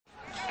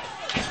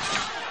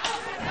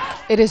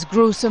It is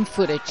gruesome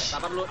footage.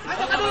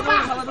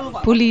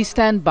 Police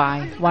stand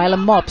by while a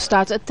mob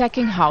starts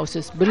attacking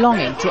houses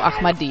belonging to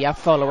Ahmadiyya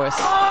followers.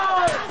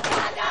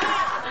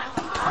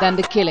 Then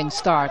the killing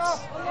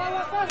starts.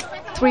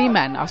 3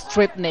 men are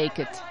stripped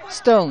naked,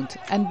 stoned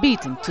and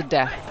beaten to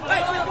death.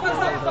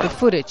 The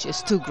footage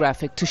is too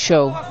graphic to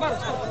show.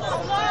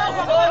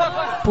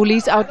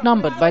 Police,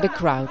 outnumbered by the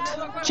crowd,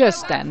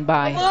 just stand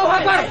by.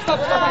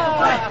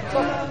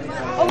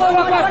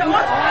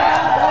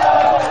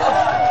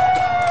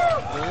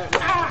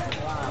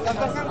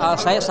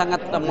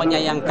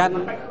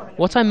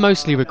 What I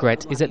mostly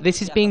regret is that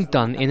this is being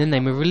done in the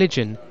name of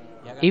religion.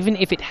 Even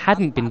if it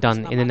hadn't been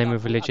done in the name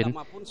of religion,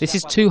 this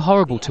is too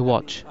horrible to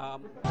watch.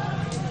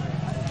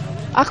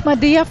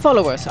 Ahmadiyya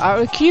followers are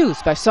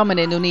accused by some in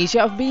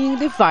Indonesia of being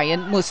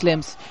defiant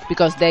Muslims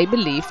because they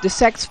believe the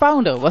sect's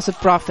founder was a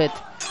prophet.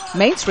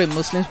 Mainstream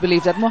Muslims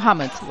believe that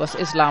Muhammad was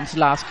Islam's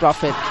last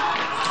prophet.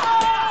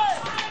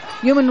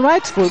 Human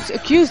rights groups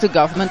accuse the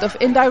government of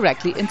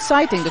indirectly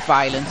inciting the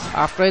violence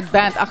after it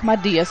banned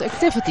Ahmadiyyah's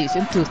activities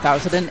in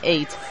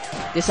 2008.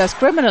 This has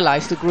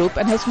criminalized the group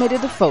and has made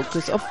it the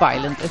focus of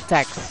violent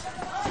attacks.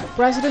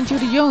 President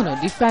Yudhoyono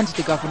defends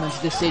the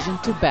government's decision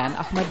to ban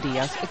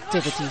Ahmadiyyah's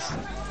activities.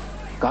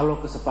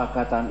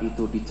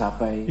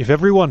 If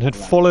everyone had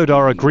followed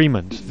our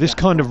agreement, this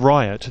kind of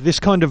riot, this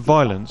kind of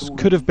violence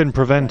could have been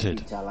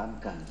prevented.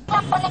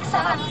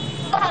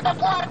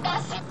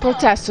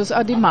 Protesters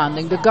are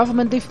demanding the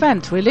government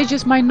defend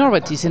religious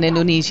minorities in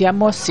Indonesia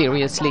more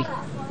seriously.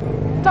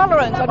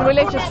 Tolerance and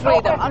religious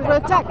freedom under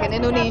attack in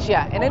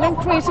Indonesia in an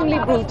increasingly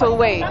brutal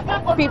way.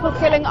 People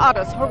killing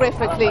others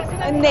horrifically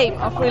in the name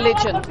of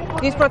religion.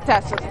 These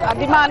protesters are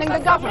demanding the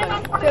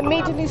government to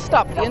immediately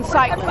stop the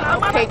incitement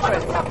of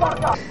hatred.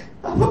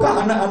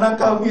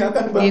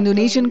 The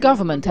Indonesian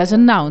government has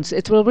announced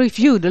it will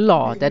review the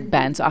law that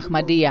bans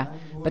Ahmadiyya,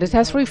 but it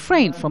has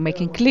refrained from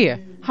making clear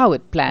how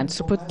it plans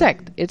to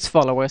protect its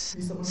followers.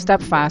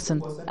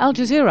 Vaessen, Al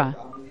Jazeera,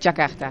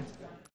 Jakarta.